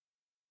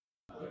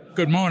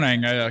Good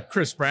morning,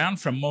 Chris Brown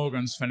from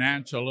Morgans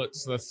Financial.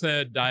 It's the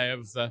third day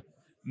of the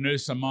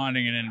Noosa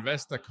Mining and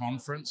Investor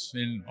Conference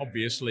in,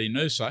 obviously,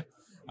 Noosa.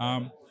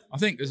 I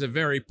think there's a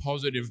very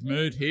positive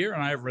mood here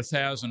and over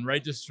 1,000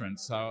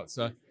 registrants, so it's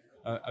a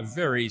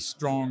very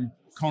strong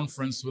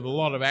conference with a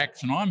lot of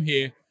action. I'm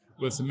here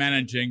with the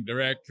Managing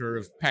Director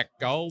of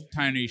Pacgold,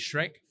 Tony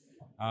Schreck.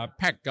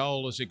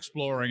 Pacgold is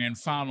exploring in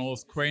far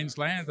north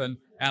Queensland and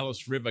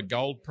Alice River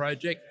Gold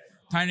Project.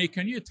 Tony,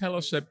 can you tell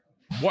us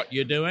what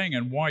you're doing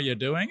and why you're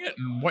doing it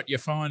and what you're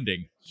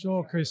finding?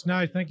 Sure, Chris.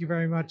 No, thank you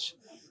very much.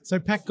 So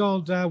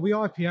Pacgold, we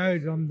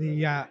IPO'd on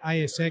the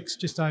ASX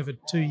just over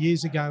 2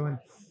 years ago,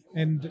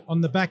 and on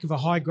the back of a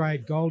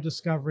high-grade gold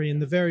discovery in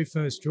the very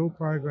first drill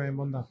program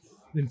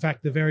in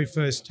fact, the very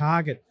first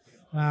target.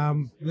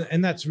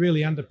 And that's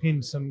really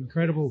underpinned some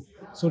incredible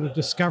sort of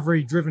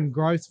discovery-driven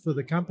growth for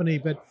the company.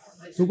 But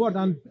what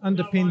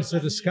underpins the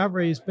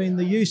discovery has been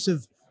the use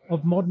of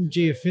modern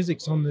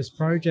geophysics on this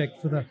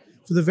project for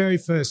the very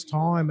first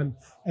time,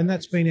 and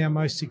that's been our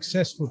most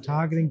successful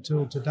targeting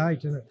tool to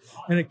date,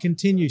 and it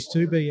continues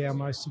to be our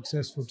most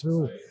successful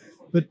tool.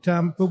 But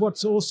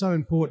what's also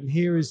important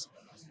here is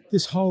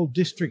this whole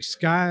district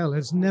scale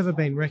has never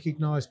been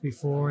recognised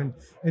before, and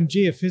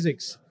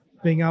geophysics,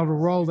 being able to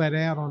roll that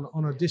out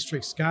on a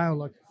district scale,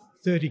 like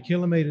 30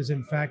 kilometres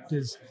in fact,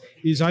 is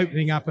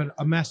opening up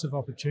a massive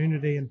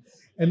opportunity,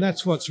 and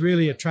that's what's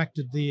really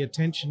attracted the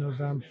attention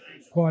of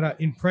quite an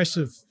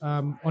impressive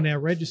on our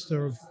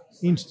register of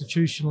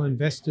institutional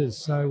investors.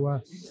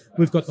 So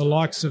we've got the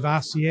likes of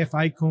RCF,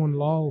 Acorn,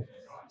 Lowell,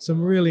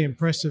 some really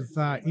impressive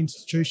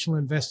institutional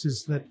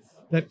investors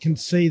that can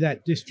see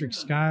that district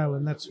scale,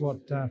 and that's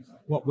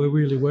what we're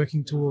really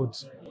working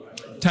towards.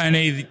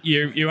 Tony,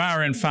 you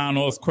are in far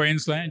north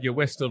Queensland, you're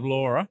west of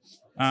Laura.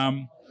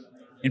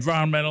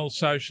 Environmental,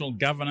 social,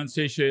 governance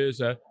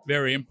issues are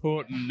very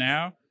important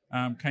now.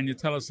 Can you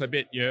tell us a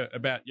bit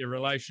about your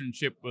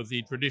relationship with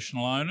the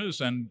traditional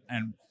owners and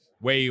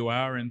where you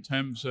are in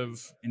terms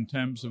of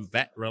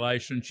that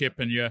relationship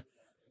and your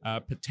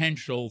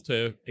potential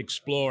to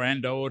explore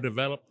and/or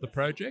develop the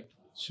project?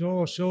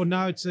 Sure.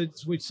 No,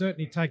 we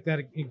certainly take that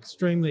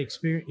extremely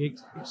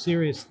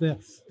serious. The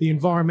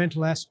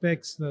environmental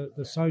aspects,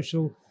 the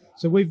social.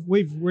 So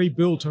we've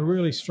rebuilt a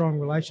really strong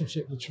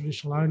relationship with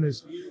traditional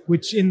owners,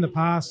 which in the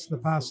past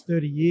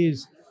 30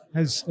 years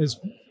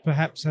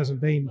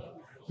hasn't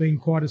been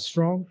quite as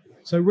strong.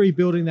 So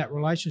rebuilding that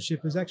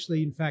relationship has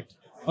actually, in fact,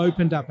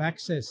 opened up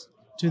access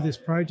to this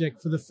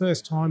project for the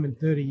first time in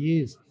 30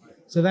 years.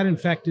 So that, in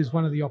fact, is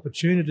one of the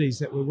opportunities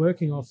that we're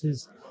working off.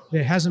 Is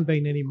there hasn't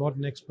been any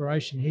modern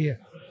exploration here,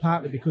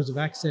 partly because of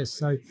access.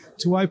 So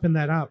to open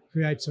that up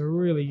creates a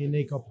really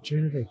unique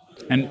opportunity.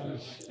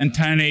 And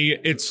Tony,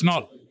 it's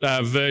not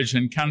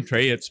virgin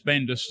country. It's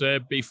been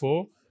disturbed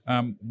before.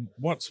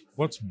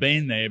 What's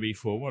been there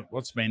before?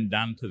 What's been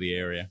done to the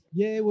area?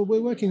 Yeah, well,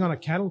 we're working on a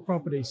cattle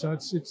property, so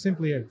it's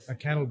simply a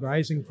cattle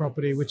grazing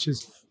property,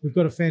 we've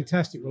got a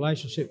fantastic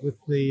relationship with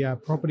the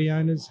property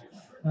owners.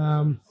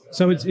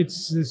 So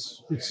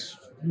it's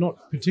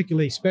not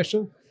particularly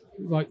special.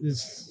 Like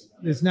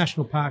there's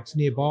national parks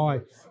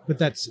nearby, but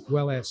that's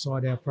well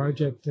outside our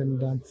project,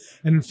 and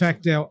in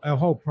fact our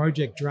whole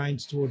project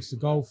drains towards the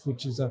Gulf,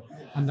 which is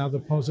another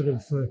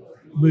positive for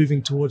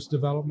moving towards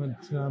development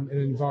and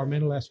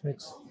environmental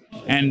aspects.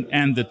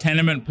 And the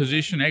tenement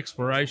position,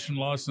 exploration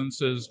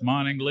licenses,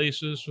 mining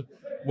leases,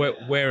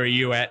 where are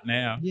you at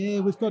now? Yeah,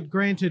 we've got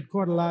granted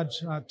quite a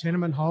large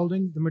tenement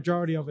holding. The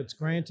majority of it's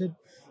granted.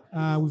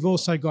 We've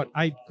also got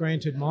 8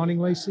 granted mining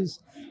leases.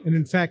 And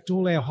in fact,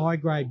 all our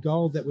high-grade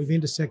gold that we've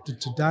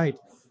intersected to date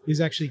is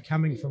actually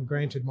coming from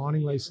granted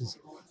mining leases.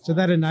 So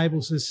that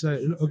enables us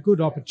a good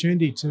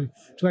opportunity to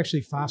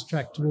actually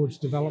fast-track towards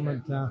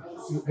development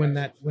when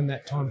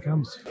that time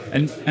comes.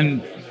 And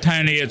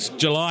Tony, it's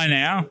July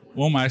now,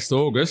 almost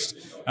August.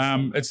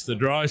 It's the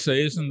dry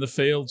season, the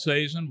field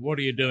season. What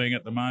are you doing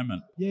at the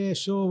moment? Yeah,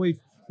 sure. We've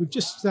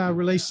just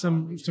released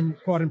some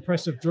quite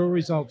impressive drill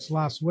results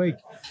last week,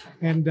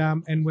 and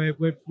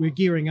we're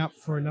gearing up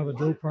for another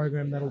drill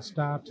program that'll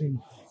start in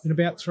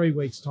about 3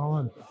 weeks'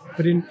 time.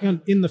 But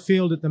in the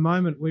field at the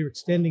moment, we're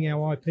extending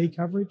our IP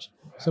coverage.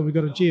 So we've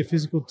got a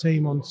geophysical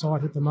team on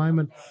site at the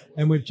moment,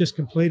 and we've just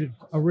completed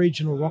a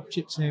regional rock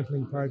chip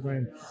sampling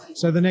program.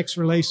 So the next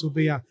release will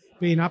be an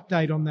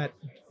update on that,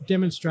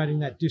 demonstrating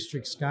that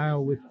district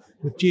scale with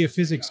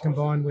geophysics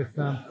combined with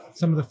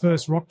some of the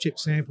first rock chip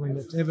sampling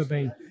that's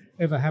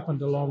ever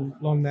happened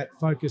along that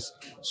focused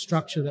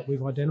structure that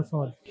we've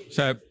identified.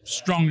 So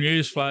strong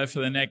news flow for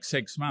the next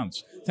 6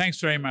 months. Thanks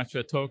very much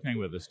for talking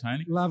with us,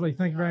 Tony. Lovely.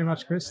 Thank you very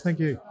much, Chris. Thank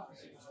you.